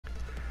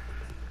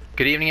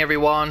Good evening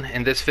everyone.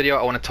 In this video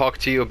I want to talk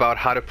to you about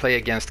how to play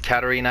against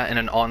Katarina in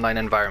an online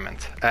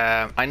environment.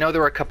 I know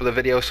there were a couple of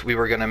videos we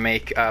were going to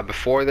make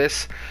before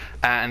this,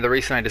 and the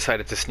reason I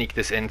decided to sneak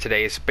this in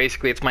today is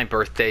basically it's my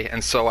birthday,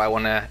 and so I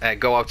want to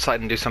go outside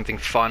and do something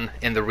fun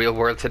in the real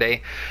world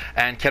today.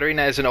 And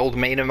Katarina is an old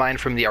main of mine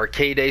from the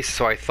arcade days,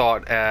 so I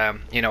thought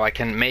I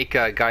can make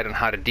a guide on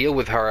how to deal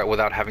with her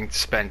without having to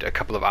spend a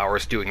couple of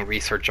hours doing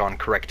research on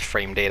correct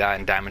frame data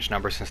and damage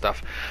numbers and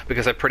stuff,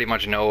 because I pretty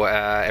much know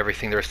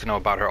everything there is to know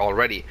about her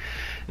already.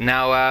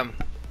 Now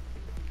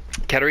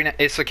Katarina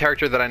is a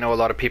character that I know a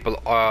lot of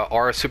people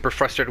are super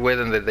frustrated with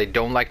and that they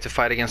don't like to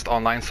fight against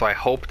online, so I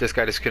hope this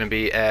guide is going to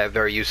be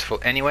very useful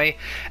anyway.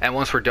 And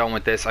once we're done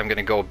with this, I'm going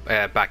to go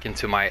back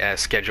into my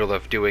schedule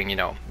of doing,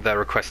 the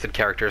requested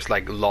characters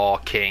like Law,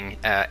 King,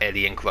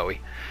 Eddie and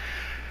Chloe.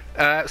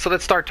 So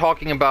let's start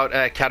talking about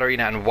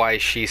Katarina and why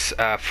she's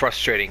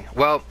frustrating.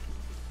 Well,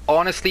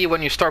 honestly,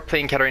 when you start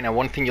playing Katarina,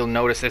 one thing you'll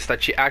notice is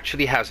that she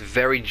actually has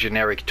very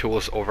generic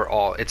tools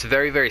overall. It's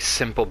very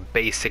simple,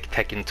 basic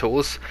Tekken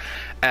tools,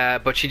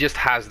 but she just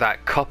has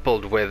that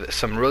coupled with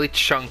some really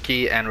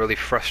chunky and really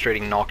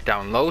frustrating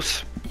knockdown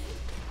lows.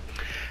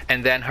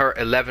 And then her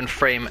 11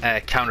 frame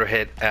counter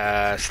hit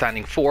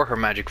standing 4, her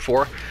magic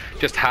 4,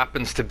 just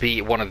happens to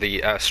be one of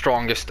the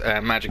strongest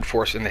magic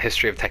 4s in the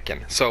history of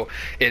Tekken. So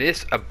it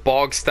is a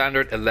bog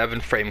standard 11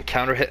 frame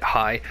counter hit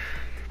high,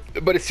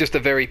 but it's just a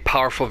very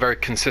powerful, very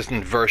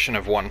consistent version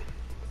of one,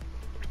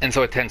 and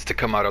so it tends to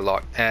come out a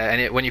lot.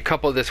 When you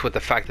couple this with the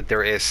fact that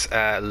there is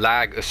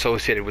lag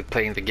associated with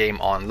playing the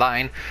game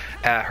online,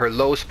 her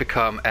lows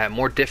become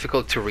more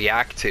difficult to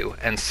react to,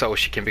 and so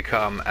she can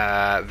become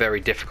very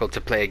difficult to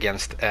play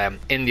against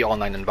in the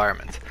online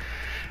environment.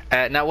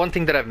 Now, one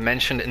thing that I've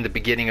mentioned in the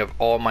beginning of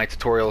all my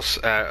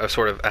tutorials,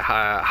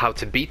 how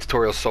to beat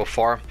tutorials so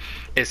far,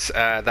 is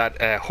that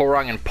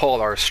Horang and Paul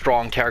are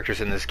strong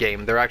characters in this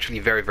game. They're actually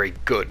very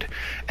good.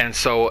 And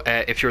so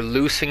if you're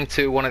losing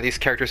to one of these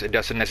characters, it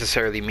doesn't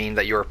necessarily mean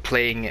that you're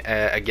playing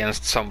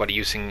against somebody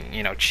using,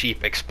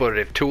 cheap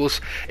exploitative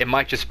tools. It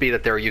might just be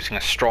that they're using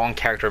a strong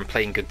character and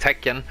playing good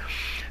Tekken.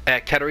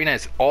 Katarina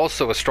is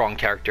also a strong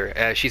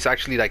character. She's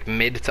actually like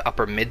mid to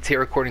upper mid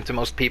tier according to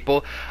most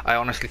people. I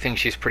honestly think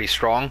she's pretty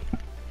strong.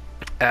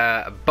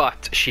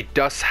 But she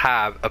does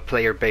have a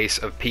player base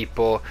of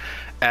people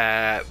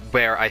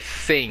where I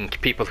think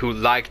people who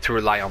like to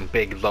rely on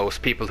big lows,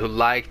 people who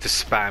like to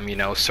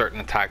spam, certain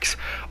attacks,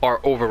 are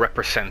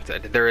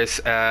overrepresented. There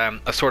is a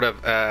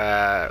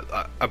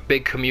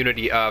big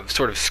community of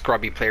sort of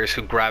scrubby players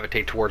who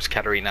gravitate towards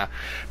Katarina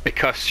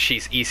because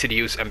she's easy to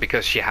use and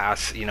because she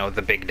has,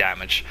 the big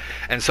damage.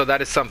 And so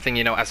that is something,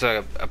 as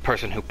a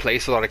person who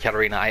plays a lot of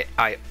Katarina,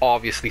 I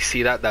obviously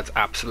see that. That's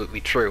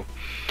absolutely true.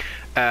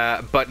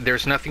 But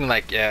there's nothing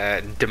like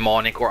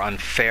demonic or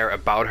unfair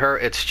about her.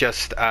 It's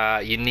just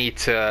you need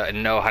to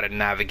know how to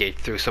navigate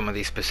through some of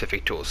these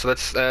specific tools. So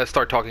let's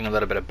start talking a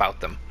little bit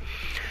about them.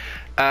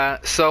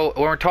 So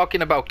when we're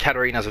talking about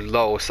Katarina's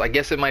lows, I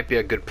guess it might be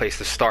a good place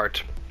to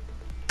start.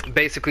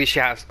 Basically, she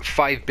has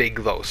 5 big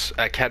lows.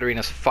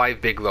 Katarina's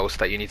 5 big lows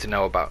that you need to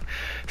know about.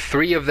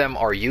 3 of them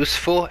are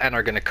useful and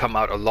are going to come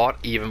out a lot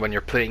even when you're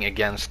playing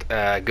against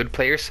good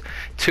players.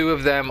 2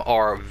 of them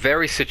are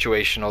very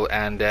situational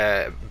and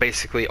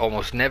basically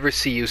almost never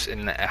see use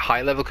in a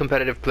high-level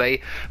competitive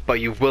play, but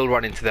you will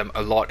run into them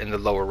a lot in the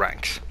lower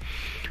ranks.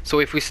 So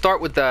if we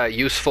start with the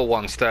useful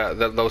ones,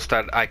 those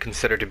that I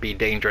consider to be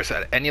dangerous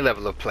at any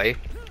level of play,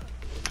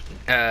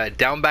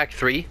 down back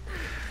 3.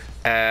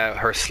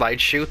 Her slide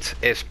shoot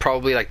is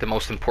probably like the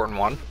most important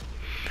one,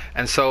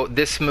 and so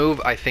this move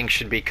I think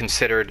should be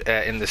considered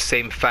in the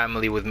same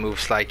family with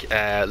moves like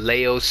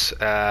Leo's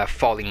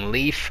Falling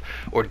Leaf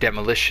or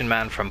Demolition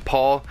Man from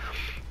Paul.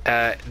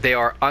 They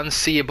are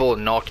unseeable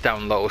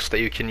knockdown lows that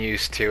you can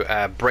use to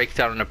break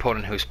down an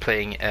opponent who's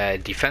playing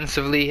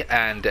defensively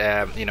and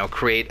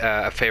create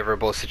a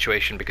favorable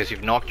situation because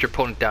you've knocked your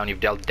opponent down, you've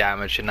dealt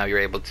damage, and now you're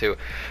able to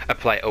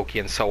apply Oki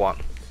and so on.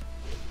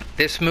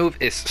 This move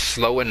is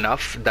slow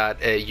enough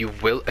that you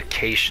will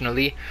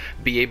occasionally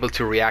be able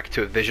to react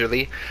to it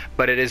visually,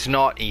 but it is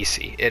not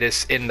easy. It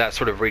is in that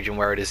sort of region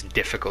where it is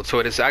difficult. So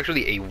it is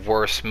actually a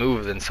worse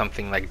move than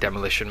something like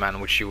Demolition Man,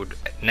 which you would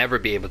never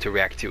be able to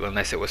react to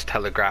unless it was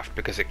telegraphed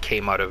because it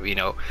came out of,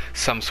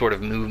 some sort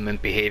of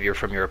movement behavior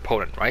from your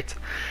opponent, right?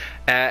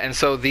 And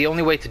so the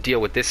only way to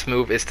deal with this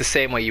move is the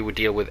same way you would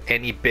deal with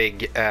any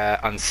big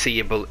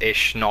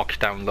unseeable-ish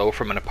knockdown low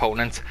from an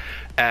opponent.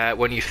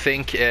 When you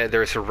think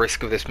there is a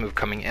risk of this move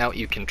coming out,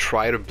 you can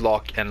try to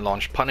block and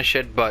launch punish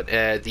it, but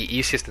the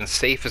easiest and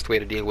safest way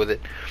to deal with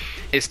it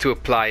is to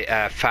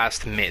apply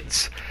fast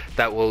mids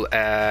that will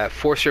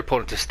force your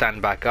opponent to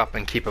stand back up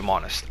and keep him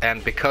honest.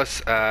 And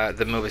because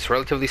the move is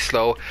relatively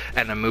slow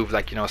and a move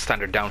like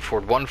standard down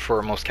forward 1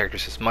 for most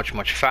characters is much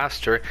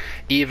faster,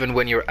 even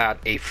when you're at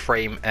a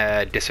frame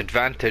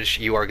disadvantage,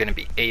 you are going to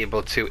be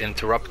able to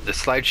interrupt the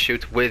slide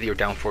shoot with your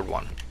down forward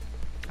 1.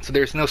 So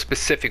there's no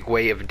specific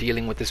way of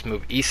dealing with this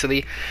move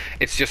easily.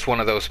 It's just one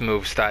of those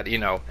moves that,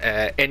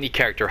 any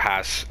character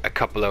has a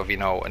couple of,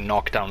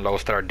 knockdown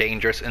lows that are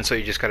dangerous, and so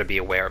you just got to be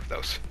aware of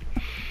those.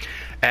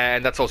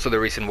 And that's also the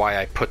reason why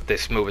I put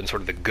this move in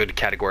sort of the good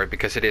category,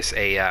 because it is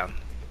a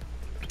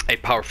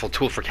powerful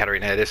tool for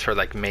Katarina. It is her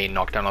like main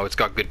knockdown low. It's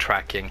got good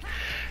tracking.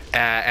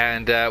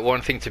 And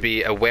one thing to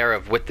be aware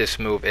of with this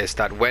move is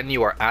that when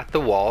you are at the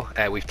wall,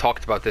 we've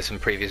talked about this in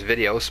previous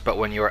videos, but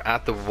when you are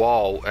at the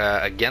wall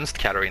against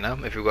Katarina,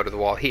 if you go to the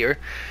wall here,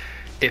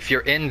 if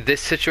you're in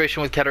this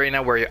situation with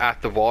Katarina where you're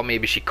at the wall,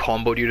 maybe she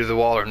comboed you to the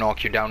wall or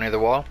knocked you down near the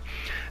wall,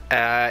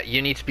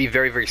 you need to be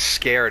very, very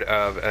scared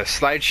of a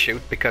slide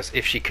shoot, because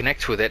if she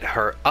connects with it,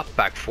 her up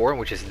back four,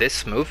 which is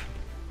this move,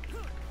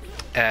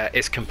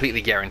 is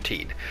completely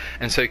guaranteed.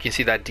 And so you can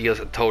see that deals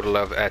a total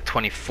of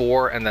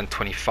 24 and then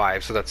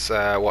 25, so that's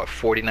what,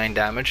 49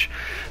 damage.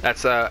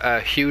 That's a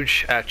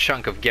huge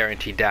chunk of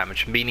guaranteed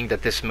damage, meaning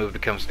that this move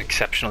becomes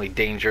exceptionally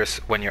dangerous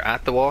when you're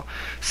at the wall.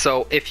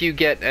 So if you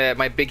get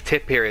my big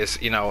tip here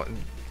is, you know,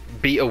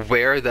 be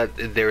aware that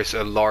there's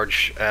a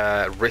large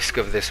risk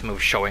of this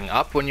move showing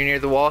up when you're near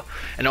the wall,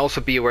 and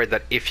also be aware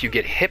that if you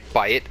get hit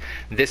by it,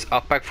 this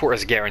up back four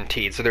is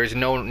guaranteed. So there's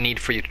no need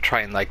for you to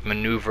try and like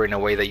maneuver in a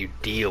way that you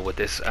deal with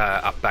this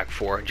up back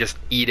four. Just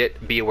eat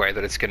it, be aware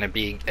that it's going to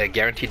be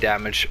guaranteed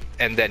damage,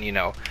 and then, you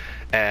know,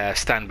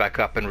 stand back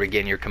up and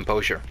regain your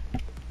composure.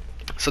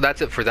 So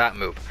that's it for that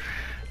move.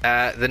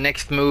 The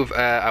next move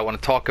I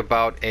want to talk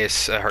about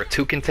is her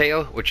Toucan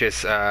Tail, which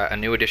is a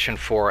new addition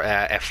for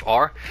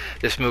FR.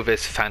 This move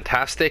is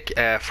fantastic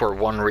for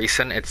one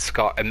reason: it's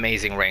got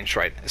amazing range,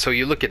 right? So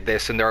you look at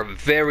this, and there are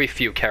very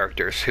few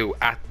characters who,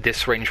 at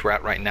this range we're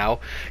at right now,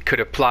 could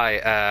apply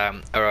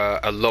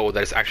a low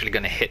that is actually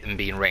going to hit and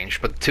be in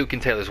range. But the Toucan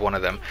Tail is one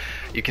of them.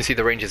 You can see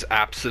the range is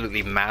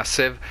absolutely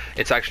massive.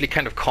 It's actually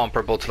kind of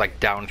comparable to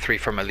like down 3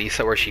 from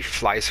Elisa, where she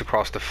flies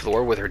across the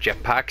floor with her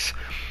jetpacks.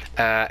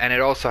 And it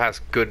also has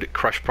good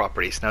crush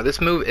properties. Now this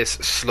move is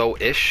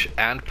slow-ish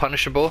and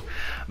punishable,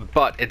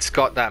 but it's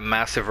got that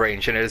massive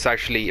range, and it is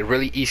actually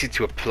really easy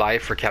to apply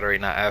for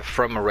Katarina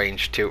from a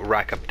range to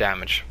rack up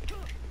damage.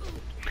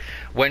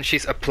 When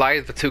she's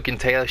applied the Toucan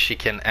Tail, she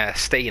can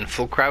stay in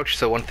full crouch.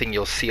 So one thing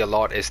you'll see a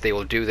lot is they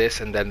will do this,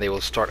 and then they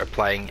will start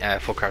applying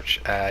full crouch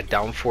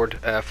downward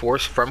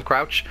force from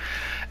crouch.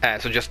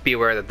 So just be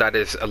aware that that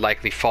is a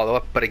likely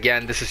follow-up. But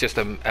again, this is just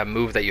a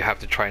move that you have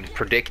to try and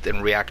predict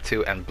and react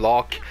to and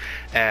block.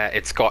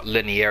 It's got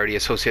linearity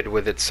associated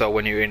with it, so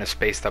when you're in a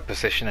spaced up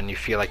position and you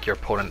feel like your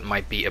opponent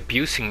might be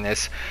abusing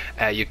this,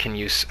 you can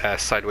use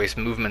sideways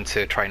movement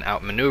to try and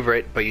outmaneuver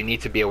it, but you need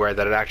to be aware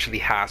that it actually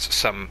has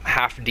some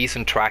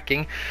half-decent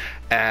tracking.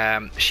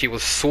 She will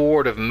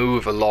sort of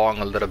move along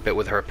a little bit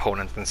with her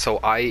opponent, and so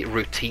I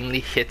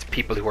routinely hit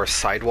people who are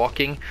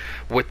sidewalking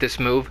with this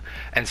move,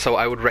 and so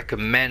I would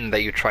recommend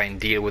that you try and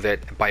deal with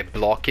it by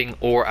blocking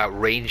or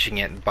outranging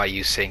it by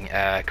using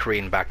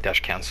Korean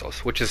backdash cancels,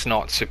 which is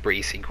not super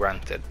easy,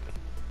 granted.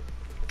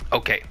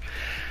 Okay.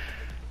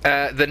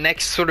 The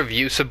next sort of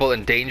usable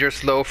and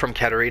dangerous low from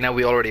Katarina,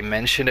 we already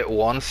mentioned it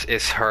once,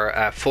 is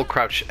her full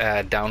crouch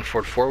down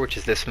forward 4, which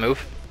is this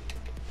move.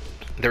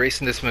 The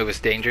reason this move is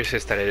dangerous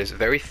is that it is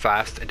very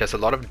fast, it does a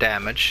lot of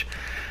damage,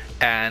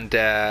 and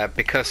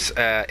because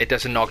it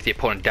doesn't knock the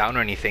opponent down or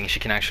anything, she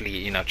can actually,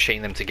 you know,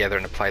 chain them together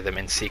and apply them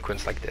in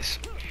sequence like this.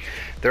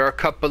 There are a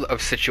couple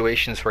of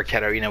situations where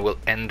Katarina will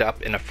end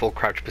up in a full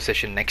crouch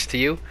position next to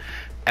you,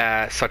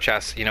 such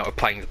as, you know,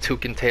 applying the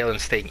Toucan Tail and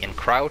staying in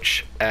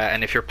crouch.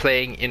 And if you're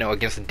playing, you know,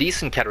 against a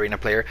decent Katarina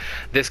player,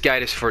 this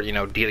guide is for, you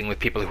know, dealing with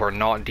people who are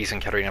not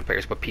decent Katarina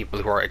players, but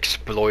people who are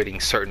exploiting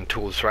certain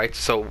tools, right?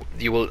 So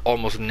you will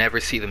almost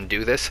never see them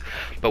do this.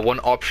 But one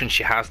option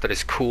she has that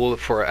is cool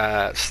for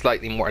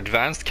slightly more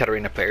advanced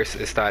Katarina players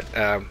is that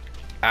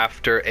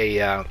after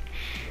a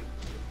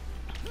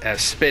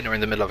spin or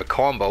in the middle of a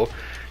combo,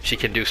 she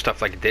can do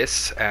stuff like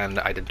this, and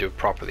I didn't do it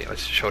properly.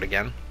 Let's show it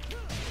again.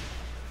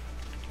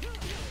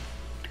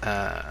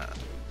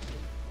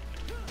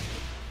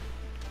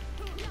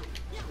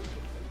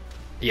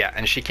 Yeah,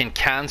 and she can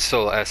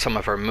cancel some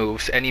of her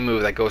moves, any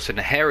move that goes in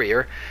a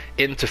Harrier,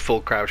 into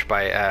full crouch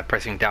by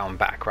pressing down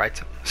back,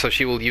 right? So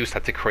she will use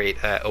that to create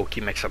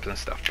Oki mix-ups and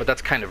stuff, but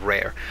that's kind of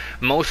rare.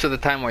 Most of the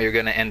time what you're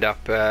going to end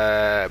up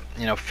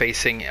you know,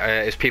 facing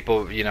is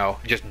people, you know,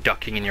 just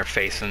ducking in your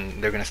face,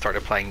 and they're going to start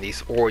applying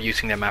these, or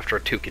using them after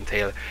a Toucan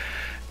Tail.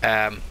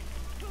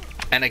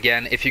 And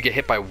again, if you get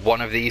hit by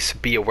one of these,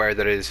 be aware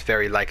that it is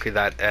very likely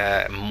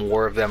that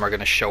more of them are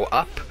going to show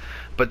up.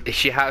 But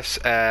she has,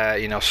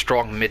 you know,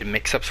 strong mid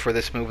mix-ups for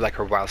this move, like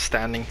her while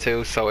standing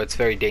too, so it's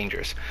very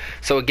dangerous.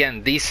 So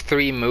again, these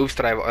three moves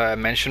that I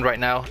mentioned right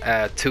now,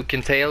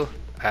 Toucan Tail,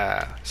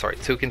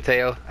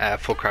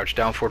 full crouch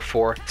down forward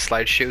 4,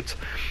 slide shoot,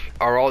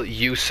 are all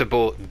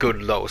usable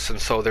good lows,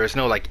 and so there's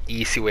no like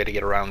easy way to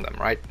get around them,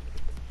 right?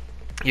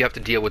 You have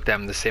to deal with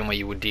them the same way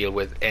you would deal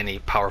with any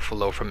powerful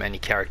low from any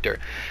character,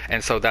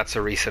 and so that's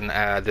a reason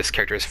this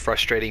character is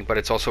frustrating, but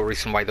it's also a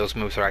reason why those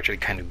moves are actually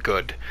kind of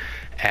good.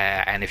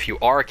 And if you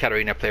are a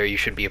Katarina player, you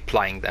should be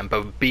applying them,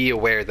 but be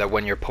aware that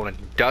when your opponent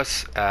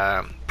does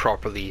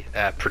properly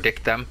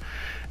predict them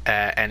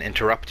and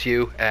interrupt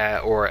you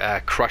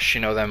or crush,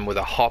 you know, them with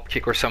a hop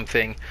kick or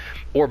something,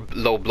 or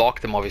low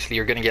block them, obviously,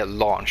 you're going to get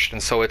launched.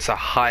 And so it's a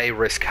high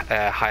risk,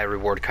 high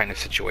reward kind of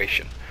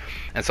situation.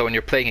 And so when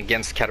you're playing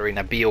against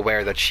Katarina, be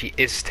aware that she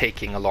is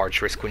taking a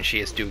large risk when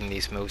she is doing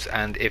these moves.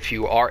 And if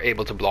you are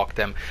able to block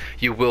them,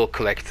 you will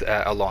collect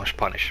a launch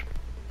punish.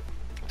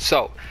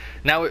 So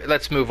now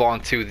let's move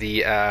on to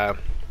the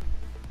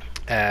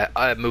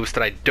moves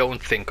that I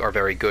don't think are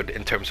very good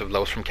in terms of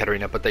lows from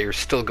Katarina, but that you're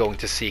still going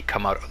to see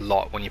come out a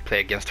lot when you play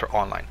against her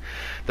online.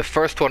 The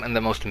first one, and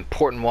the most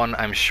important one,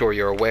 I'm sure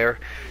you're aware,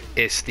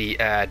 is the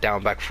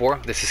down back 4.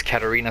 This is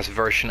Katarina's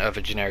version of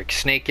a generic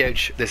snake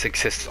edge. This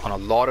exists on a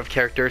lot of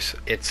characters.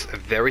 It's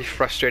very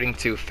frustrating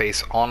to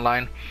face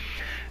online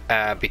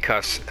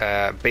because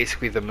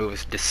basically the move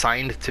is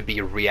designed to be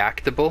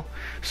reactable,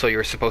 so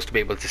you're supposed to be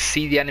able to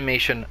see the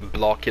animation,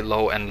 block it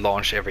low and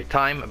launch every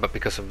time, but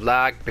because of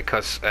lag,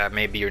 because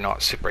maybe you're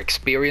not super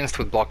experienced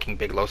with blocking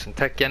big lows in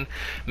Tekken,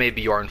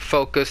 maybe you aren't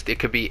focused, it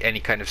could be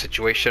any kind of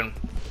situation,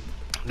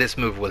 this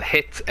move will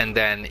hit and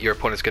then your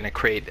opponent's going to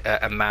create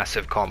a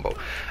massive combo.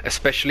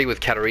 Especially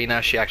with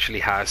Katarina, she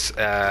actually has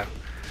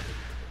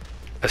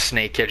a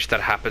snake edge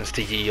that happens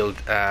to yield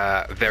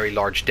very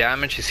large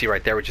damage. You see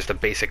right there with just a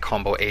basic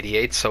combo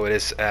 88, so it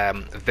is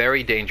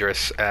very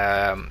dangerous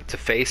to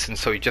face, and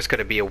so you just got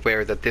to be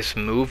aware that this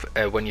move,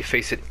 when you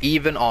face it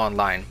even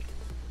online,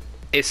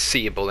 is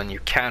seeable and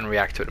you can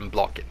react to it and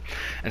block it.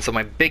 And so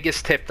my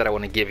biggest tip that I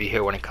want to give you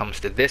here when it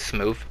comes to this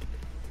move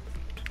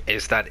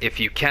is that if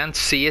you can't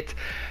see it,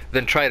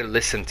 then try to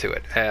listen to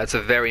it. It's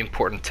a very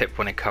important tip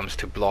when it comes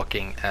to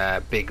blocking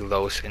big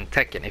lows in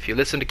Tekken. If you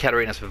listen to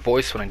Katarina's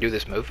voice when I do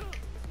this move,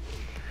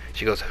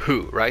 she goes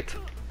who, right?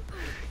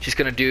 She's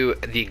gonna do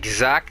the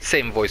exact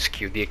same voice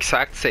cue, the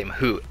exact same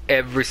who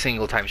every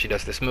single time she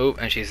does this move,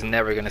 and she's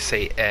never gonna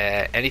say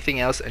anything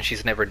else, and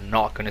she's never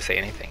not gonna say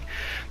anything.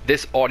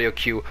 This audio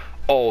cue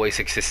always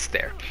exists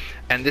there.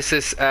 And this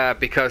is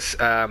because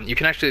you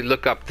can actually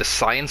look up the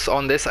science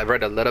on this. I've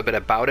read a little bit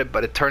about it,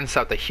 but it turns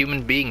out that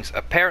human beings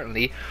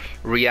apparently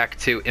react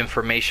to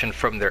information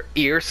from their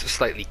ears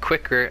slightly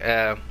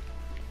quicker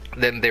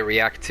than they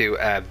react to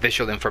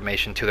visual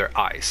information to their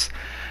eyes.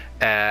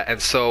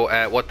 And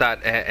so what that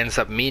ends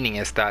up meaning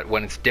is that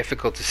when it's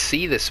difficult to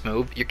see this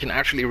move, you can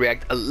actually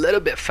react a little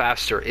bit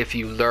faster if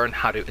you learn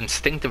how to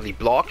instinctively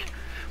block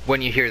when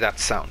you hear that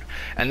sound.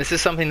 And this is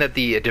something that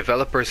the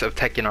developers of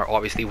Tekken are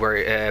obviously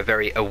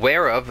very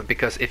aware of,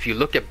 because if you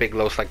look at big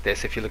lows like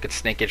this, if you look at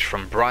Snake Edge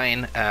from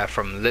Brian,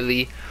 from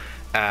Lily,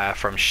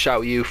 from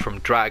Xiaoyu, from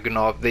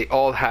Dragunov, they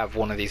all have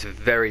one of these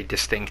very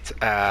distinct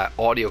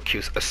audio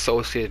cues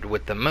associated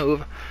with the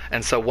move.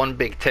 And so one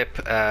big tip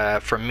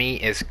for me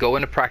is go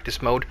into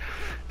practice mode,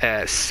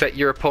 set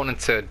your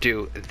opponent to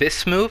do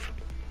this move,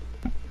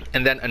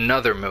 and then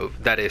another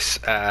move that is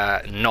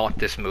not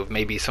this move,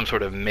 maybe some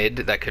sort of mid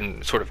that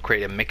can sort of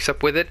create a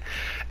mix-up with it,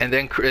 and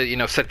then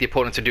set the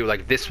opponent to do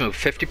like this move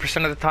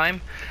 50% of the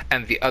time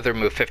and the other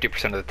move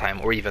 50% of the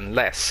time, or even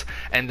less,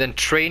 and then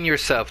train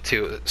yourself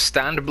to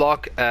stand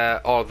block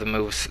all the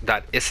moves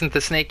that isn't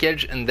the snake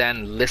edge, and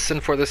then listen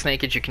for the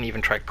snake edge. You can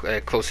even try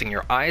closing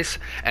your eyes,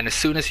 and as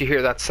soon as you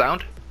hear that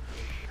sound,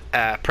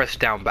 press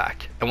down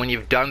back. And when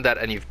you've done that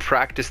and you've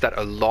practiced that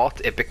a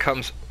lot, it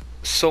becomes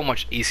so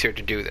much easier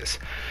to do this.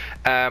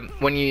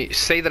 When you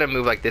say that a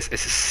move like this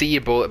is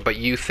seeable, but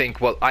you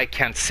think, well, I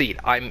can't see it,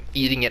 I'm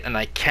eating it and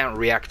I can't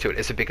react to it,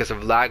 is it because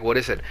of lag? What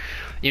is it?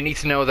 You need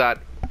to know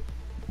that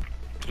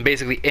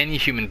basically any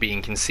human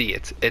being can see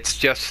it. It's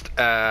just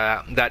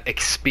that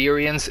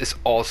experience is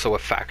also a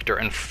factor,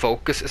 and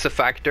focus is a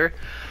factor.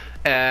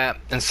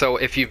 And so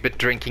if you've been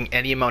drinking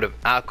any amount of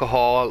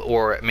alcohol,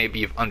 or maybe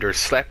you've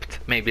underslept,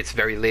 maybe it's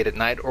very late at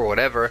night or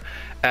whatever,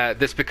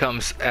 this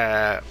becomes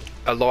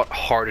a lot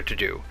harder to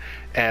do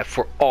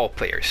for all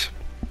players.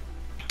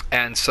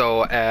 And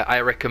so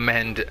I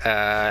recommend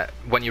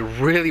when you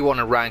really want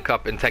to rank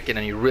up in Tekken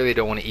and you really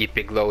don't want to eat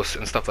big lows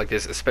and stuff like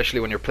this,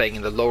 especially when you're playing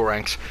in the low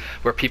ranks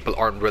where people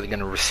aren't really going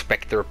to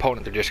respect their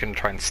opponent, they're just going to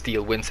try and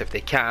steal wins if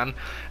they can.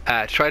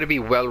 Try to be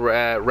well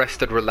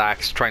rested,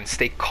 relaxed, try and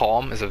stay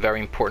calm is a very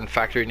important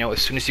factor.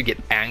 As soon as you get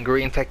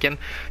angry in Tekken,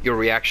 your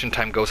reaction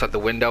time goes out the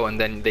window, and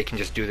then they can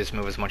just do this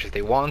move as much as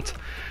they want.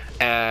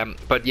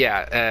 But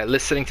yeah,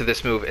 listening to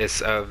this move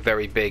is a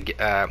very big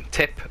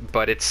tip,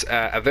 but it's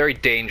a very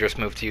dangerous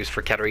move to use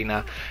for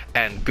Katarina,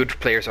 and good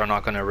players are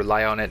not going to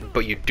rely on it,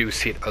 but you do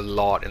see it a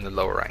lot in the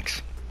lower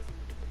ranks.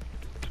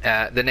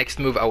 The next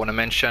move I want to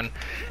mention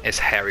is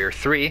Harrier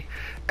 3.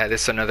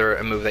 This is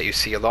another move that you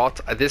see a lot.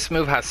 This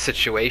move has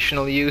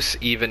situational use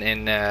even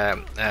in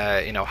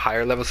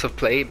higher levels of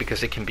play,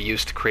 because it can be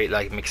used to create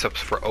like mix-ups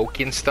for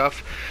Oki and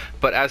stuff.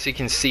 But as you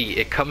can see,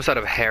 it comes out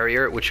of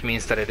Harrier, which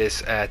means that it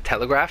is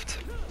telegraphed,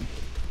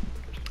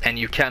 and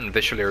you can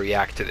visually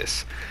react to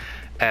this.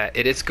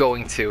 It is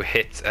going to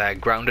hit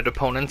grounded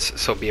opponents,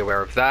 so be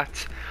aware of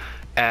that.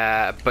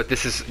 But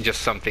this is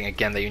just something,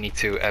 again, that you need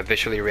to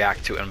visually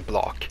react to and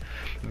block.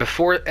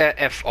 Before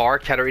FR,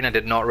 Katarina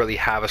did not really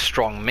have a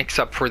strong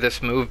mix-up for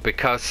this move,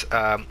 because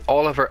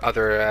all of her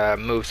other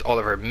moves, all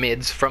of her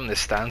mids from this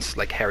stance,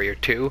 like Harrier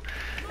 2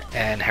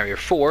 and Harrier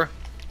 4,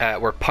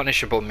 were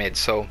punishable mids.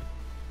 So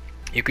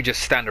you could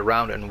just stand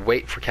around and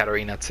wait for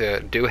Katarina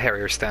to do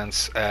Harrier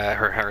Stance,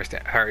 her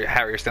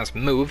Harrier Stance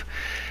move.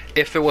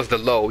 If it was the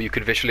low, you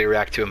could visually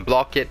react to and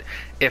block it.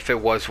 If it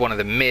was one of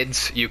the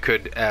mids, you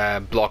could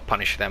block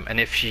punish them. And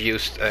if she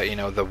used,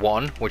 the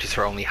 1, which is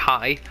her only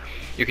high,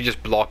 you could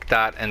just block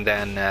that and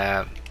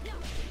then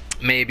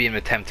maybe an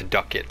attempt to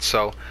duck it.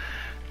 So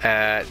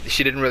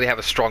she didn't really have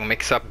a strong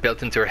mix-up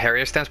built into her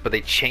Harrier Stance, but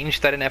they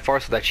changed that in FR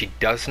so that she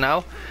does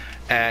now.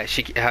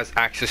 She has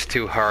access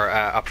to her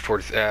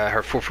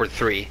her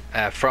 443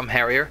 from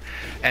Harrier,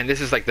 and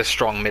this is like the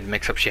strong mid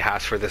mix-up she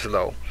has for this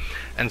low.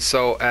 And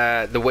so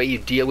the way you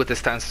deal with the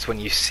stance is when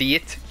you see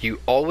it, you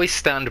always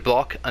stand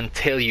block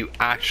until you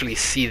actually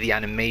see the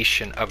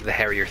animation of the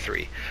Harrier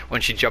 3.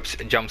 When she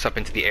jumps up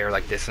into the air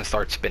like this and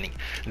starts spinning,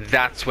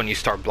 that's when you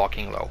start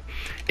blocking low.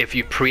 If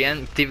you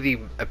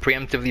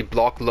preemptively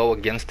block low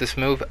against this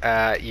move,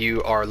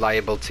 you are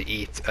liable to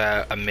eat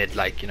a mid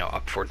like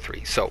up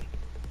 4-3. So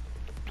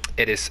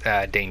it is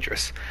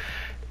dangerous.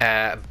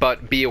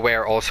 But be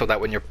aware also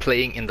that when you're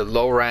playing in the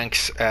low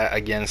ranks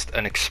against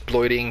an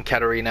exploiting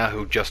Katarina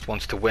who just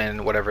wants to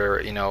win whatever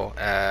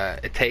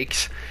it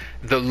takes,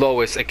 the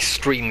low is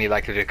extremely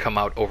likely to come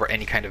out over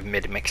any kind of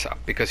mid mix-up,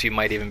 because you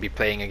might even be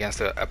playing against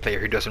a player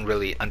who doesn't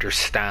really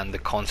understand the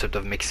concept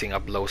of mixing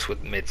up lows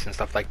with mids and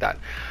stuff like that.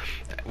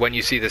 When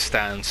you see the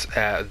stance,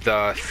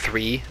 the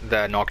 3,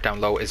 the knockdown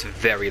low, is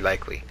very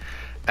likely.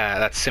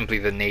 That's simply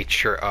the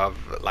nature of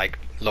like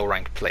low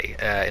rank play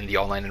in the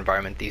online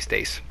environment these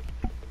days.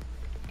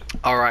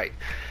 Alright,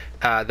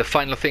 the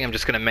final thing I'm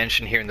just going to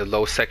mention here in the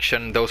low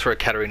section, those are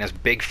Katarina's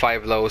big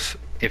 5 lows.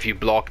 If you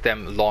block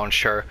them,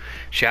 launch her.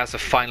 She has a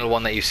final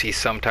one that you see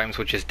sometimes,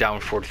 which is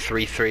down forward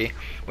 3-3,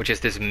 which is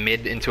this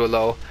mid into a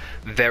low.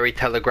 Very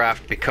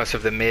telegraphed because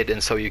of the mid,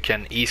 and so you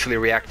can easily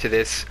react to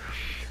this.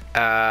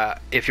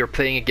 If you're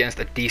playing against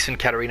a decent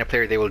Katarina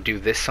player, they will do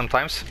this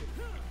sometimes.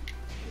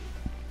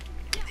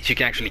 You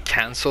can actually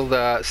cancel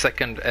the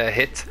second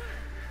hit.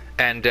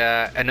 And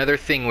another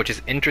thing which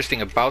is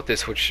interesting about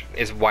this, which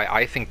is why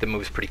I think the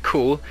move is pretty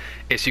cool,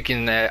 is you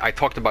can, I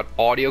talked about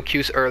audio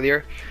cues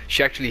earlier,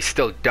 she actually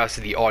still does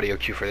the audio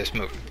cue for this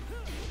move,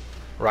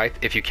 right?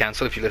 If you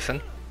cancel, if you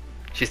listen,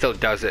 she still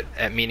does it,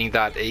 meaning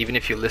that even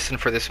if you listen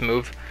for this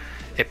move,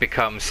 it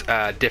becomes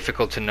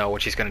difficult to know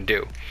what she's going to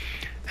do.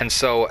 And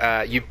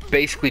so you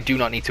basically do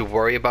not need to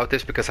worry about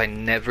this, because I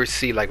never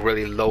see like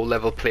really low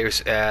level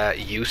players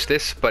use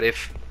this. But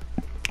if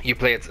you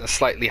play at a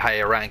slightly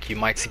higher rank, you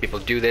might see people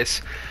do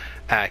this,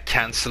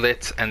 cancel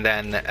it, and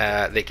then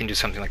they can do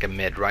something like a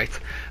mid, right?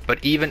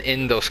 But even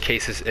in those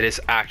cases, it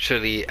is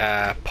actually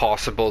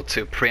possible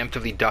to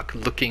preemptively duck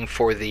looking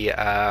for the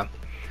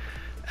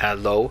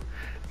low,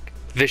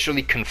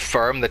 visually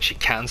confirm that she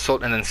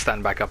cancelled, and then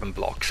stand back up and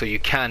block. So you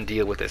can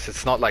deal with this.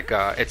 It's not like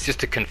it's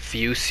just to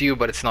confuse you,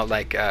 but it's not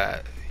like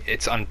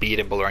it's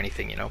unbeatable or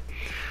anything,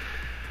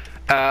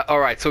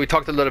 Alright, so we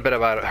talked a little bit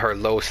about her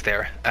lows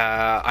there.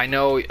 I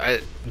know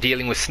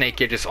dealing with snake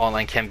edges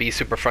online can be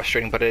super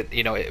frustrating, but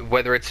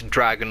whether it's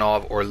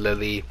Dragunov or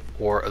Lily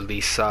or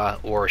Elisa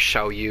or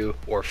Xiaoyu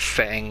or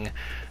Feng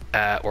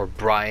or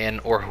Brian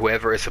or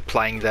whoever is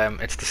applying them,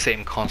 it's the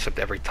same concept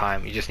every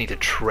time. You just need to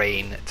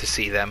train to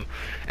see them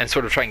and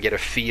sort of try and get a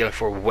feel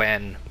for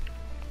when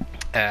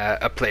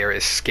a player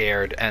is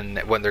scared and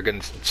when they're going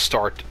to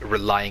start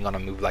relying on a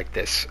move like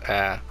this.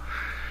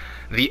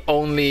 The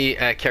only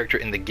character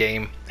in the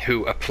game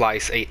who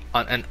applies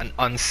an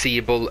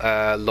unseeable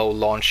low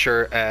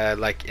launcher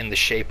like in the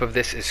shape of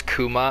this is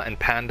Kuma and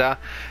Panda,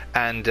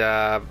 and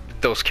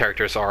those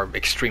characters are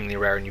extremely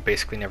rare and you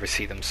basically never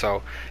see them,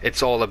 so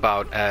it's all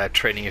about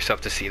training yourself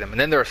to see them. And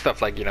then there are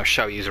stuff like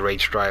Xiaoyu's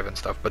Rage Drive and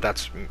stuff, but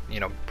that's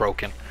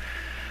broken.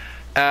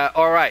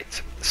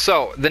 Alright,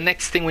 so the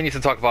next thing we need to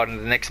talk about, and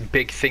the next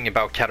big thing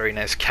about Katarina,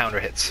 is counter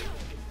hits.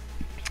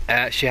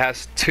 She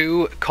has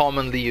 2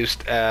 commonly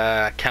used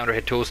counter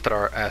hit tools that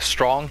are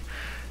strong.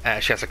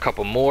 She has a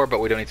couple more, but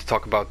we don't need to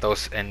talk about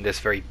those in this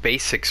very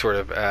basic sort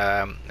of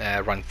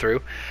run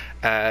through.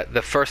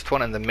 The first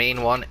one and the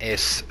main one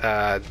is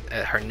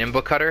her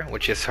Nimble Cutter,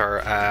 which is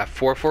her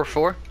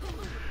 4-4-4,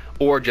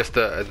 or just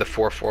the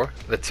 4-4,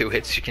 the 2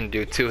 hits. You can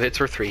do 2 hits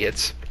or 3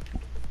 hits.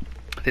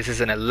 This is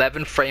an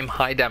 11 frame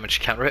high damage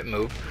counter hit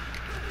move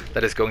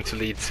that is going to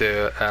lead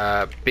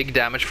to big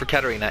damage for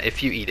Katarina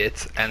if you eat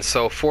it. And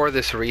so for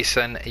this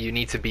reason, you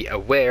need to be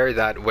aware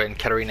that when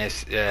Katarina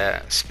is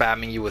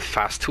spamming you with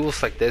fast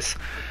tools like this,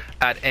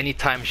 at any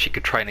time she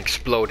could try and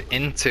explode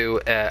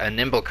into a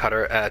Nimble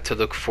Cutter to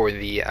look for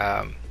the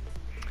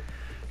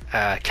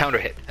counter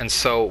hit. And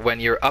so when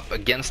you're up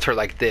against her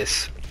like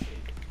this,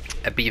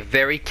 be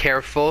very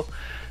careful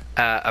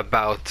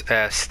about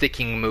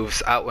sticking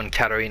moves out when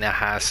Katarina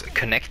has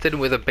connected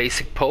with a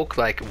basic poke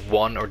like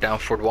 1 or down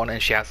forward 1,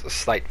 and she has a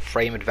slight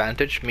frame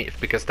advantage,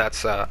 because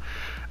that's a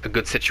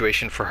good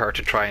situation for her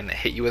to try and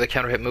hit you with a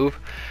counter hit move.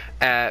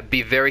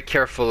 Be very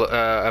careful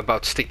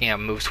about sticking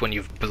out moves when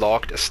you've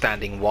blocked a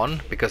standing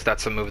 1, because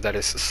that's a move that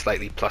is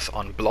slightly plus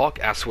on block,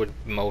 as would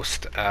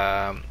most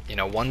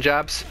 1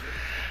 jabs.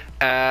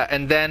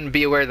 And then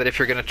be aware that if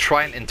you're going to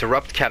try and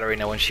interrupt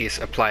Katarina when she's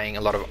applying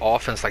a lot of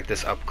offense like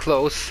this up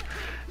close,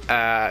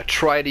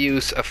 try to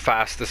use as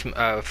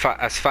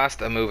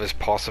fast a move as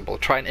possible.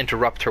 Try and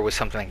interrupt her with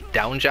something like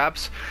down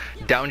jabs.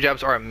 Down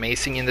jabs are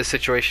amazing in this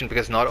situation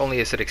because not only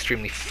is it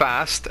extremely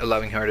fast,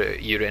 allowing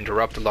you to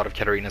interrupt a lot of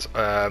Katarina's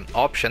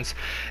options,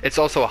 it's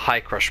also a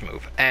high crush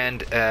move.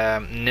 And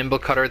Nimble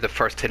Cutter, the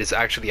first hit is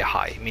actually a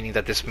high, meaning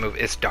that this move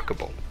is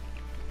duckable.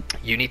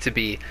 You need to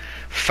be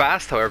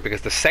fast, however,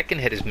 because the second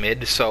hit is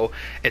mid, so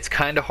it's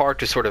kind of hard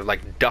to sort of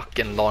like duck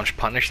and launch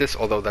punish this,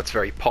 although that's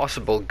very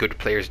possible. Good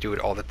players do it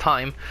all the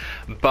time,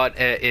 but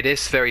it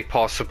is very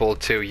possible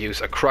to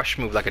use a crush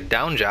move like a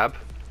down jab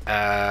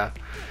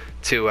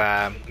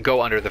to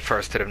go under the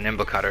first hit of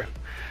Nimble Cutter.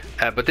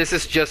 But this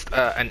is just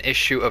an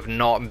issue of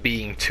not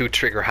being too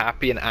trigger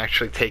happy and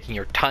actually taking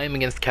your time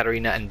against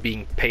Katarina and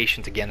being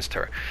patient against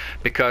her,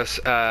 because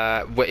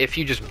if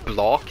you just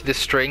block this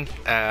string,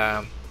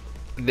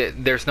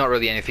 there's not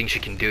really anything she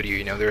can do to you,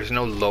 you know, there's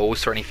no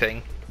lows or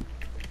anything.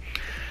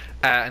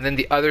 And then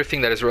the other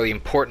thing that is really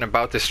important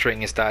about this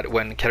string is that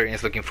when Katarina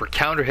is looking for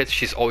counter hits,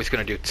 she's always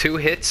going to do 2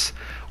 hits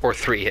or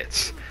 3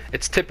 hits.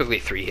 It's typically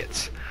 3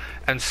 hits.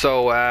 And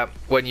so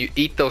when you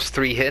eat those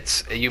 3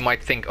 hits, you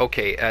might think,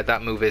 okay,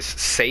 that move is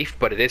safe,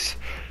 but it is,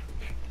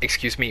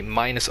 excuse me,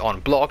 minus on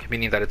block,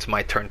 meaning that it's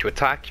my turn to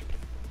attack.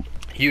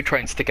 You try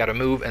and stick out a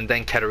move, and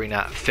then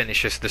Katarina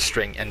finishes the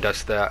string and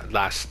does the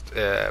last,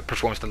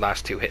 performs the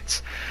last 2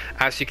 hits.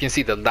 As you can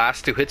see, the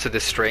last 2 hits of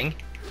this string,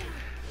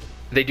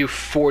 they do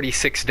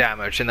 46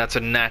 damage, and that's a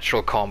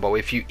natural combo.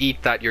 If you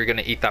eat that, you're going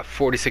to eat that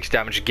 46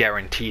 damage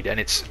guaranteed, and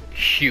it's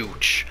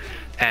huge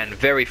and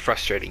very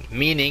frustrating.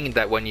 Meaning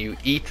that when you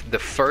eat the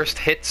first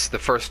hits, the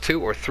first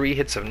 2 or 3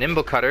 hits of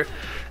Nimble Cutter,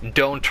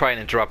 don't try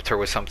and interrupt her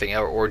with something,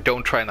 or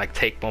don't try and like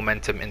take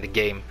momentum in the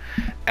game.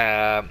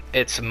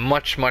 It's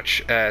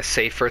much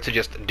safer to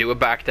just do a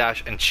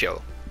backdash and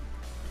chill,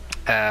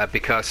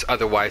 because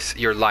otherwise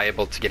you're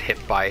liable to get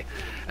hit by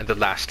the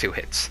last 2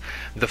 hits.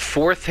 The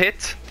 4th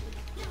hit,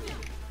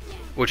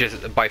 which is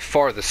by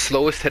far the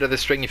slowest hit of the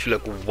string, if you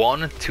look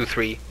 1, 2,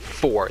 3,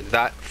 4,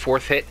 that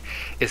 4th hit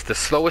is the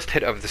slowest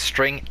hit of the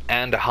string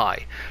and a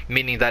high,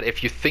 meaning that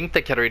if you think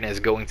that Katarina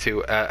is going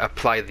to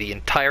apply the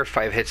entire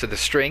 5 hits of the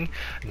string,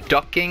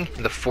 ducking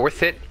the 4th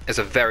hit is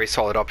a very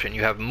solid option.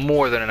 You have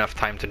more than enough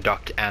time to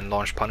duck and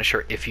launch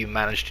Punisher if you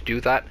manage to do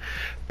that.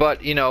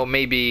 But you know,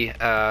 maybe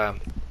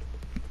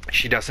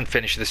she doesn't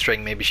finish the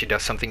string, maybe she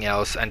does something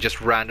else, and just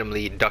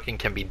randomly ducking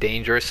can be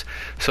dangerous.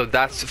 So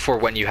that's for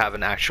when you have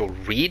an actual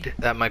read.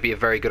 That might be a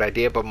very good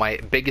idea, but my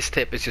biggest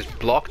tip is just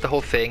block the whole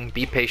thing,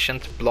 be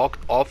patient, block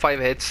all 5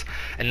 hits,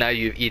 and now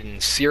you've eaten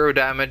 0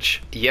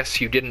 damage.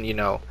 Yes, you didn't, you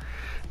know,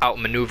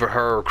 outmaneuver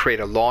her or create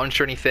a launch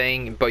or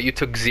anything, but you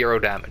took 0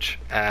 damage,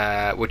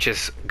 which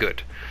is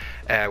good.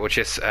 Which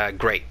is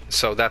great.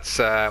 So that's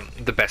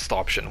the best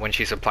option when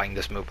she's applying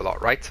this move a lot,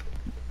 right?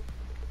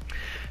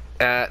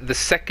 The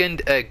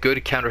second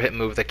good counter hit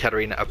move that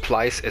Katarina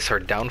applies is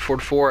her down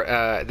forward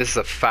 4. This is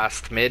a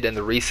fast mid, and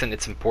the reason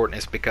it's important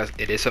is because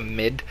it is a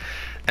mid,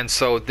 and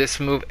so this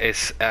move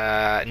is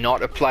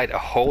not applied a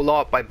whole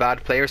lot by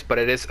bad players, but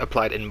it is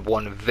applied in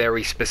one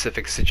very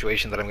specific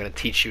situation that I'm going to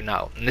teach you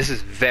now, and this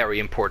is very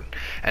important,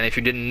 and if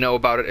you didn't know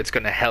about it, it's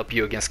going to help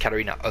you against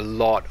Katarina a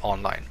lot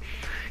online.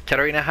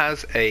 Katarina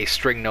has a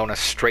string known as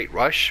straight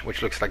rush,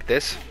 which looks like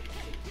this.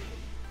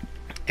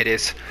 It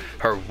is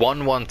her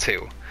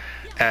 1-1-2.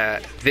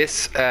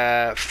 This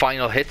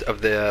final hit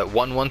of the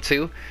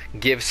 1-1-2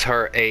 gives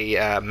her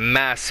a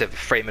massive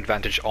frame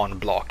advantage on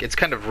block. It's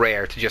kind of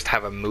rare to just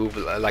have a move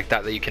like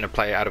that you can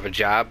apply out of a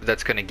jab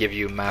that's going to give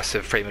you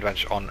massive frame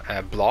advantage on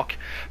block,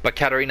 but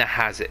Katarina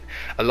has it.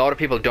 A lot of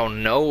people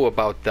don't know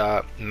about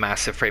the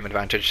massive frame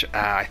advantage.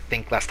 I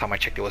think last time I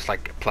checked it was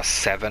like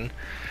 +7.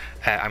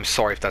 I'm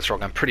sorry if that's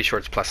wrong, I'm pretty sure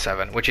it's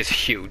 +7, which is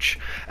huge.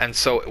 And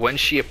so when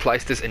she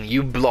applies this and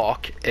you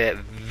block,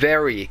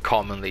 very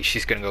commonly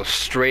she's going to go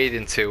straight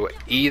into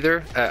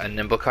either a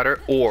Nimble Cutter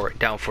or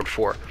down forward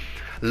 4,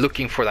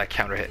 looking for that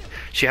counter hit.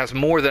 She has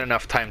more than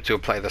enough time to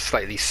apply the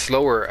slightly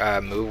slower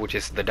move, which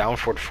is the down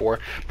forward 4,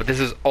 but this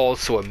is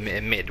also a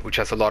mid, which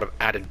has a lot of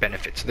added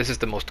benefits. This is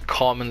the most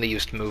commonly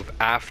used move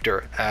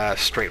after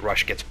straight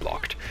rush gets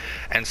blocked.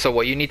 And so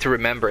what you need to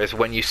remember is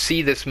when you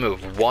see this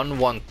move,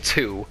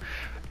 1-1-2,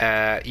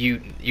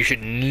 you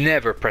should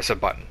never press a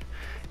button.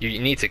 You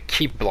need to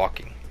keep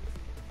blocking.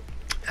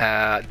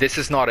 This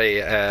is not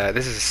a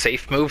this is a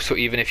safe move, so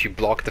even if you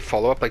block the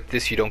follow-up like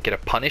this, you don't get a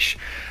punish.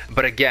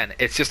 But again,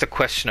 it's just a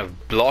question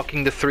of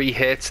blocking the 3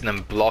 hits and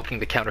then blocking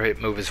the counter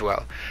hit move as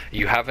well.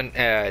 You haven't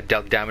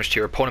dealt damage to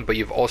your opponent, but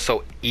you've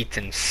also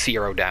eaten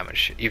 0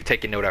 damage. You've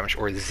taken no damage,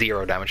 or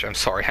 0 damage. I'm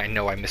sorry, I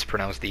know I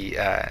mispronounced the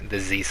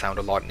Z sound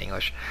a lot in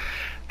English.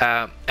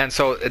 And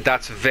so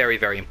that's very,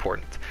 very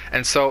important.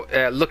 And so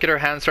look at her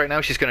hands right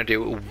now. She's going to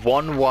do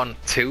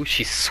 1-1-2.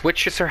 She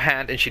switches her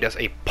hand and she does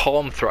a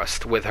palm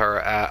thrust with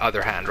her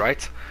other hand,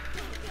 right?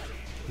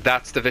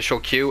 That's the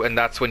visual cue, and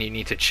that's when you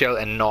need to chill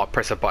and not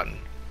press a button.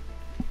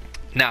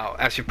 Now,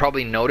 as you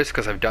probably noticed,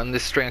 because I've done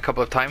this string a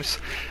couple of times,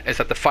 is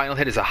that the final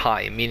hit is a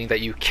high, meaning that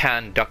you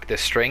can duck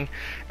this string,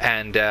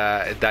 and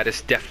that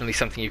is definitely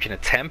something you can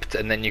attempt,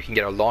 and then you can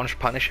get a launch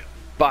punish.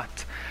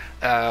 But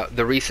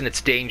the reason it's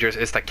dangerous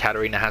is that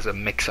Katarina has a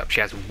mix-up. She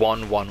has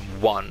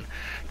 1-1-1.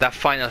 That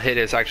final hit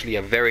is actually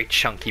a very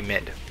chunky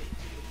mid.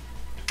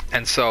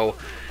 And so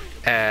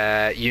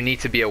you need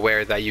to be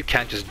aware that you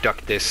can't just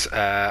duck this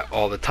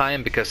all the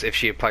time, because if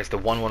she applies the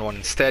 1-1-1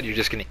 instead, you're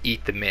just going to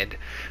eat the mid.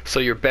 So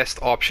your best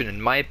option,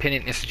 in my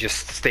opinion, is to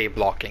just stay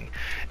blocking.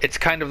 It's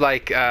kind of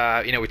like,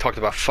 you know, we talked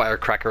about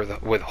Firecracker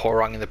with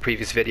Horong in the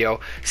previous video.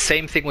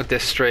 Same thing with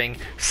this string,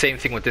 same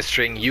thing with this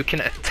string. You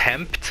can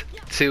attempt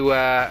to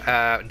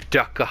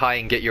duck a high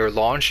and get your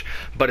launch,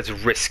 but it's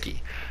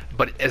risky.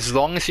 But as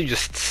long as you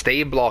just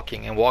stay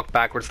blocking and walk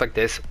backwards like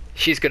this,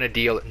 she's going to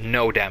deal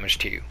no damage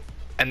to you.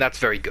 And that's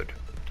very good.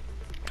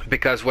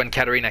 Because when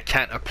Katarina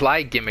can't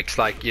apply gimmicks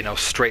like, you know,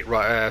 straight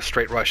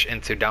rush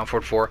into down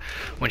forward 4,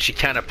 when she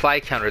can't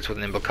apply counters with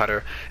Nimble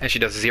Cutter and she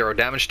does 0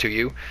 damage to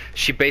you,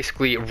 she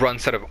basically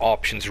runs out of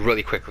options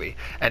really quickly.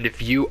 And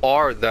if you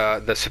are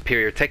the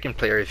superior Tekken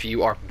player, if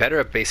you are better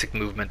at basic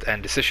movement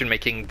and decision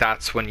making,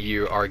 that's when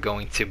you are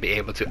going to be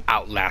able to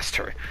outlast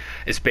her.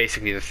 Is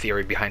basically the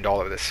theory behind all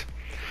of this.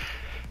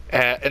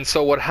 And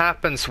so what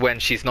happens when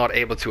she's not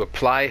able to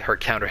apply her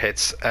counter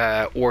hits,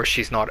 or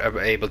she's not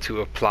able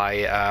to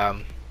apply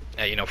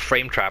you know,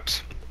 frame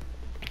traps,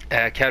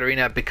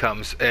 Katarina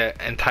becomes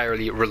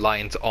entirely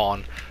reliant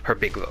on her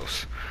big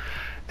lows.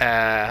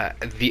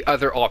 The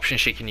other option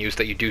she can use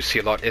that you do see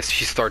a lot is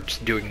she starts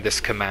doing this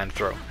command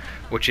throw,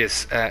 which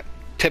is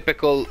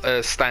typical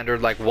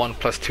standard like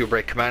 1+2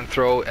 break command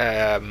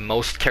throw.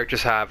 Most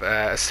characters have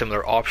a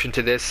similar option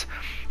to this.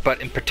 But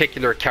in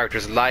particular,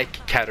 characters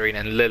like Katarina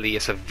and Lily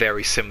is a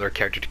very similar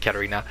character to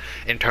Katarina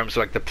in terms of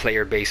like the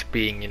player base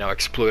being, you know,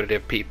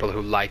 exploitative people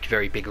who like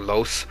very big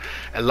lows,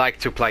 and like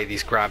to apply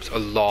these grabs a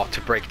lot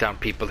to break down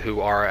people who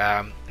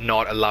are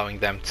not allowing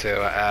them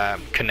to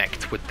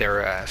connect with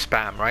their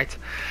spam, right?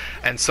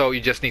 And so you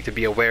just need to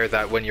be aware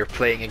that when you're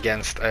playing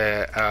against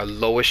a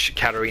lowish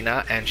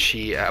Katarina and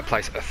she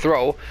applies a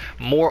throw,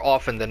 more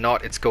often than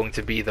not it's going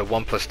to be the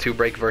 1+2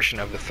 break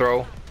version of the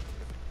throw,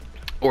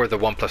 or the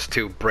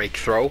 1+2 break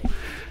throw,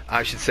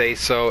 I should say.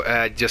 So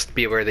just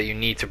be aware that you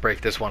need to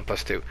break this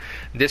 1+2.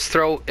 This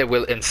throw, it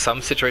will in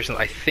some situations,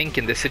 I think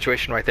in this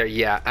situation right there,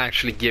 yeah,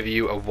 actually give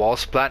you a wall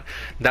splat.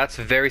 That's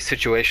very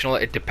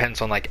situational. It depends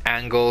on like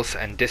angles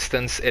and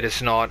distance. It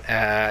is not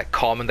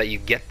common that you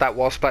get that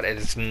wall splat. It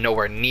is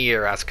nowhere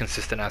near as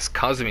consistent as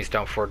Kazumi's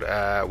down forward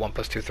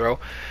 1+2 throw.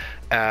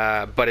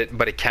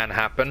 But it can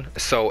happen.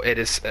 So it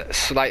is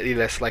slightly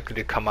less likely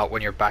to come out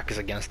when your back is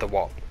against the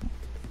wall.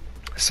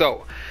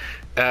 So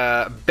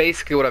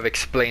basically what I've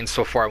explained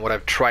so far and what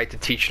I've tried to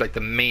teach, like the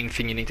main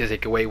thing you need to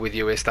take away with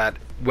you is that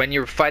when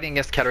you're fighting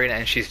against Katarina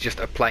and she's just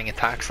applying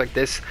attacks like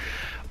this,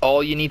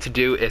 all you need to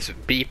do is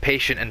be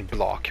patient and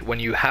block.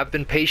 When you have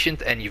been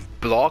patient and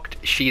you've blocked,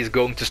 she is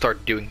going to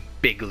start doing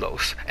big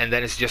lows, and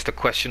then it's just a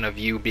question of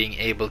you being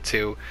able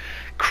to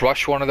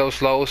crush one of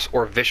those lows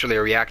or visually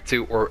react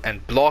to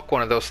and block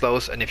one of those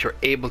lows. And if you're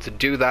able to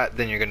do that,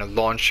 then you're going to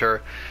launch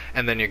her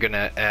and then you're going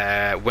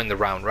to win the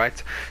round,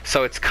 right?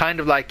 So it's kind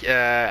of like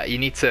you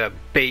need to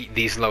bait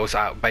these lows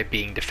out by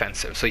being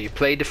defensive. So you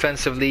play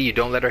defensively, you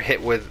don't let her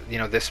hit with, you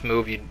know, this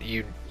move,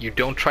 you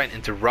don't try and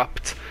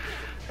interrupt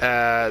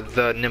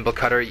the Nimble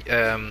Cutter,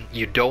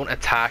 you don't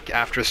attack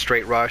after a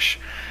straight rush,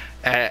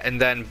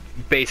 and then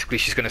basically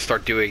she's going to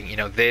start doing, you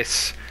know,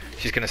 this.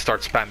 She's going to start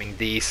spamming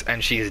these,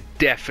 and she's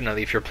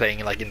definitely, if you're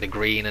playing like in the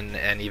green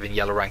and even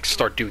yellow ranks,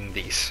 start doing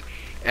these.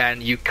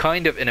 And you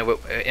kind of, in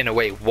a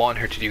way, want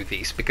her to do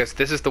these, because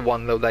this is the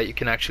one, though, that you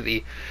can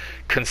actually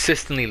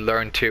consistently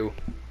learn to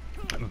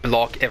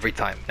block every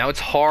time. Now, it's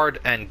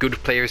hard, and good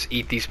players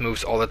eat these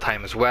moves all the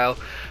time as well,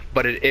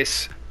 but it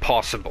is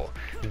possible.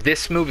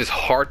 This move is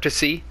hard to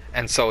see,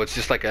 and so it's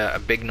just like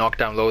a big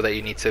knockdown low that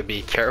you need to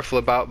be careful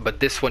about, but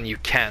this one you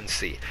can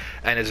see,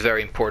 and it's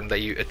very important that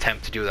you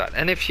attempt to do that.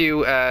 And if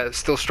you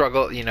still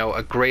struggle, you know,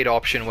 a great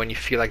option when you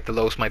feel like the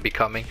lows might be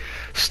coming,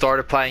 start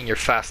applying your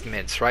fast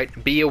mids,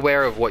 right? Be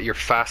aware of what your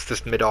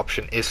fastest mid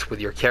option is with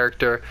your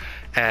character,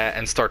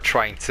 and start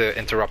trying to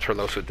interrupt her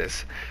lows with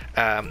this.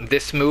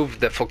 This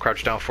move, the full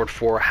crouch down forward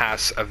 4,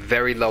 has a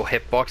very low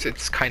hitbox.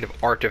 It's kind of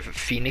Art of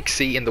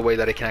Phoenix-y in the way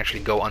that it can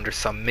actually go under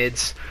some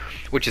mids,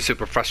 which is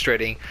super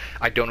frustrating.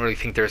 I don't really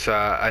think there's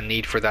a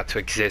need for that to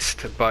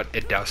exist, but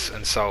it does,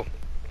 and so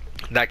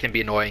that can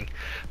be annoying.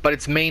 But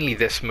it's mainly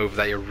this move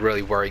that you're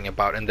really worrying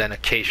about, and then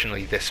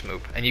occasionally this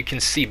move, and you can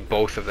see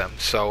both of them,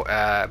 so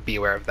be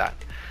aware of that.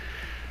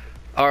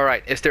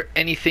 Alright, is there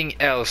anything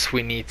else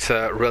we need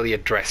to really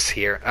address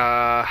here?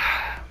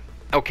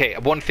 Okay,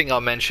 one thing I'll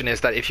mention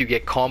is that if you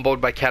get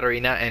comboed by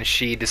Katarina and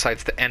she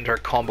decides to end her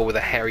combo with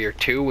a Harrier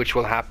 2, which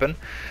will happen,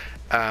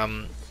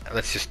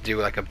 let's just do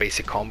like a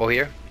basic combo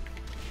here.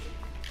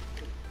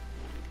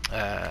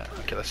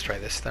 Okay, let's try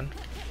this then.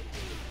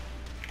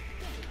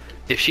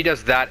 if she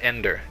does that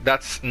ender,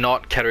 that's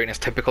not Katarina's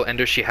typical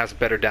ender. She has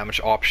better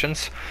damage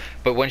options,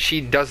 but when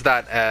she does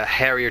that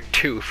Harrier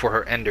 2 for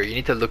her ender, you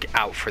need to look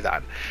out for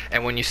that.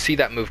 And when you see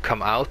that move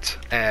come out,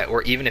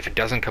 or even if it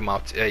doesn't come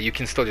out, you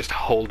can still just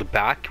hold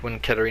back when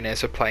Katarina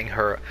is applying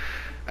her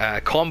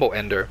combo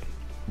ender.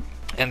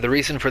 And the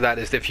reason for that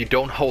is that if you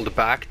don't hold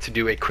back to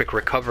do a quick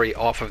recovery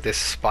off of this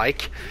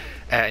spike,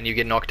 and you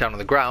get knocked down on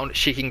the ground,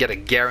 she can get a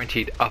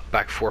guaranteed up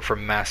back 4 for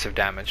massive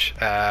damage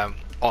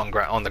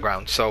on the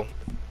ground. So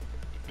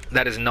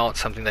that is not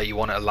something that you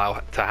want to allow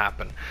to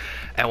happen.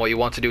 And what you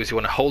want to do is you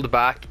want to hold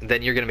back,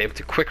 then you're going to be able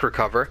to quick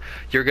recover.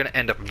 You're going to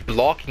end up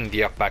blocking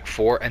the up back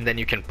 4, and then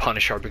you can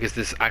punish her, because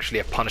this is actually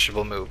a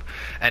punishable move.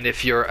 And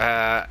if you're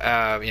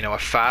a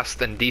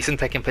fast and decent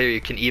Tekken player,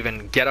 you can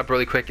even get up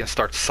really quick and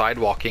start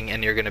sidewalking,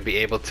 and you're going to be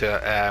able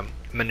to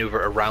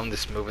maneuver around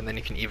this move, and then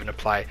you can even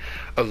apply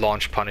a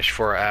launch punish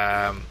for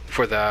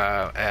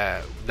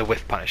the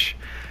whiff punish.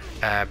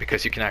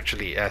 Because you can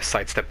actually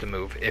sidestep the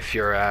move if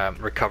you're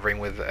recovering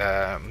with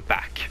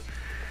back.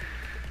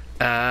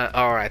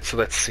 Alright, so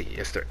let's see.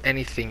 Is there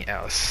anything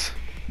else?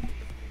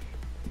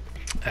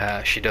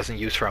 She doesn't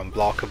use her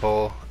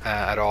unblockable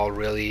at all,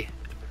 really.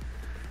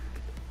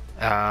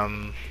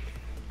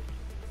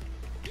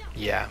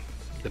 Yeah,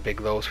 the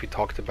big lows we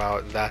talked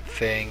about, that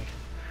thing.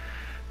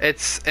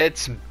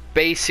 It's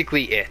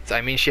basically it.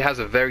 I mean, she has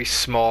a very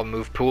small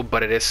move pool,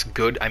 but it is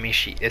good. I mean,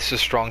 she is a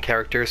strong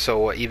character,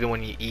 so even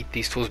when you eat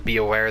these tools, be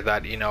aware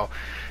that, you know,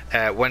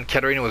 when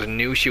Katarina was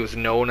new, she was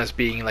known as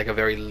being like a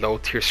very low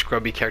tier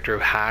scrubby character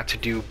who had to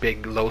do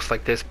big lows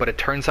like this, but it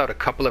turns out a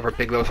couple of her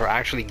big lows are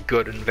actually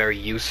good and very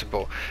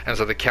usable, and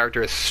so the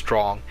character is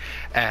strong,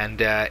 and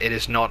it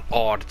is not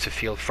odd to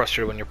feel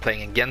frustrated when you're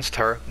playing against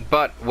her.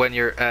 But when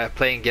you're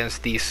playing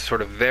against these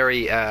sort of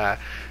very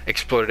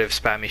exploitative,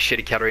 spammy,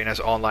 shitty Katarinas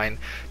online,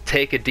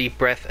 take a deep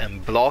breath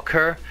and block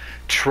her.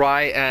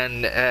 Try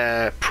and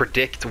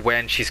predict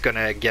when she's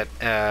gonna get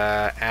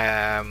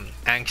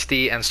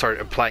angsty and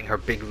start applying her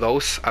big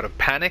lows out of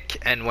panic,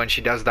 and when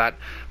she does that,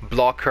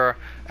 block her,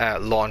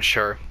 launch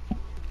her,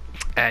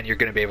 and you're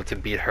gonna be able to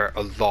beat her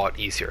a lot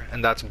easier.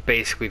 And that's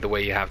basically the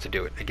way you have to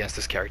do it against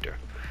this character.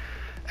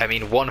 I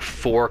mean,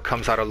 1-4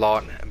 comes out a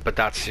lot, but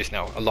that's just, you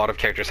know, a lot of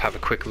characters have a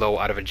quick low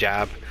out of a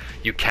jab.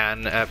 You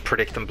can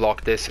predict and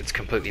block this. It's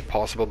completely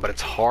possible, but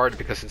it's hard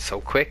because it's so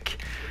quick.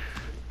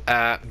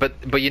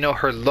 But you know,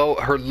 her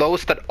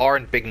lows that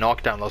aren't big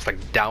knockdown lows,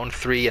 like down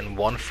 3 and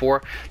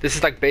 1-4, this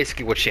is like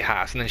basically what she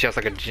has. And then she has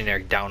like a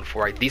generic down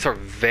 4, right? These are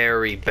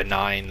very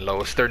benign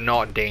lows. They're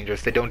not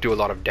dangerous. They don't do a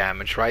lot of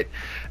damage, right?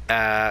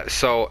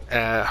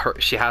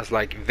 She has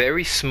like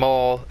very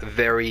small,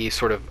 very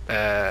sort of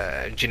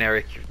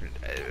generic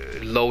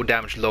low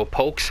damage, low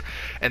pokes,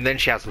 and then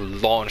she has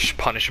launch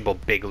punishable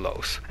big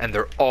lows, and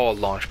they're all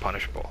launch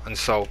punishable. And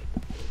so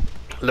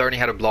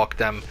learning how to block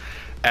them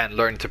and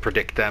learn to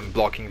predict them,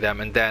 blocking them,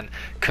 and then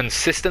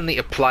consistently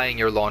applying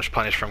your launch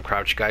punish from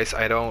crouch, guys.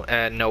 I don't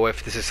know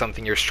if this is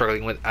something you're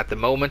struggling with at the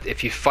moment.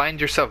 If you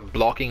find yourself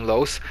blocking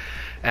lows,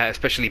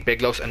 especially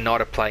big lows, and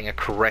not applying a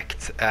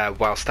correct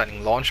while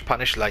standing launch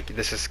punish, like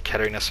this is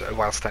Katarina's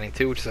while standing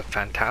 2, which is a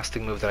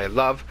fantastic move that I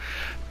love.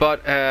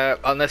 But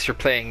unless you're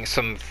playing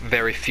some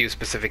very few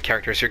specific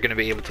characters, you're going to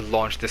be able to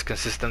launch this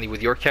consistently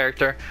with your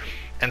character.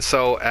 And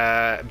so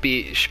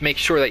make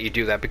sure that you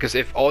do that, because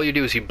if all you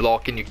do is you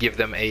block and you give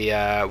them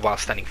a while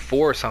standing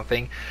 4 or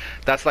something,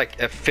 that's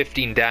like a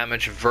 15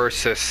 damage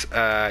versus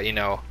you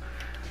know,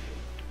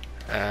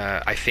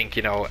 I think,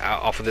 you know,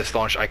 off of this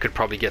launch I could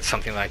probably get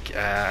something like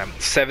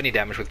 70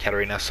 damage with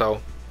Katarina.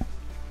 So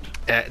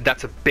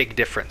that's a big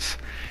difference.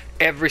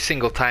 Every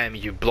single time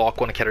you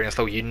block one of Katarina's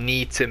low, you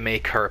need to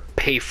make her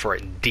pay for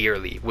it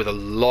dearly with a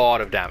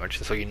lot of damage,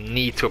 and so you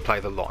need to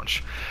apply the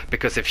launch,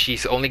 because if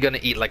she's only going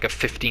to eat like a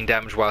 15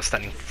 damage while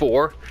standing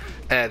 4,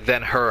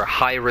 then her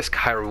high risk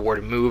high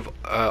reward move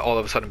all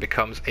of a sudden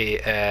becomes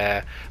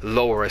a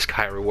low risk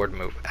high reward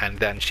move, and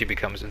then she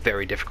becomes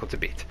very difficult to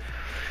beat.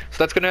 So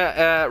that's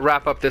gonna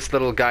wrap up this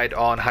little guide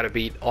on how to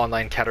beat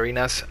online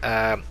Katarinas.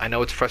 I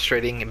know it's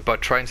frustrating,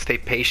 but try and stay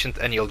patient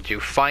and you'll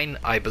do fine.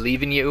 I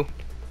believe in you.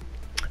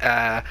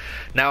 Now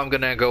I'm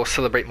gonna go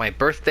celebrate my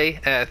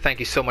birthday. Thank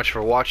you so much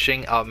for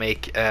watching. I'll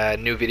make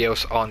new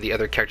videos on the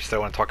other characters that I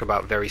want to talk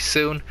about very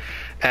soon.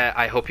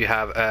 I hope you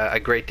have a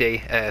great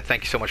day.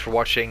 Thank you so much for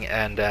watching,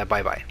 and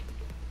bye bye.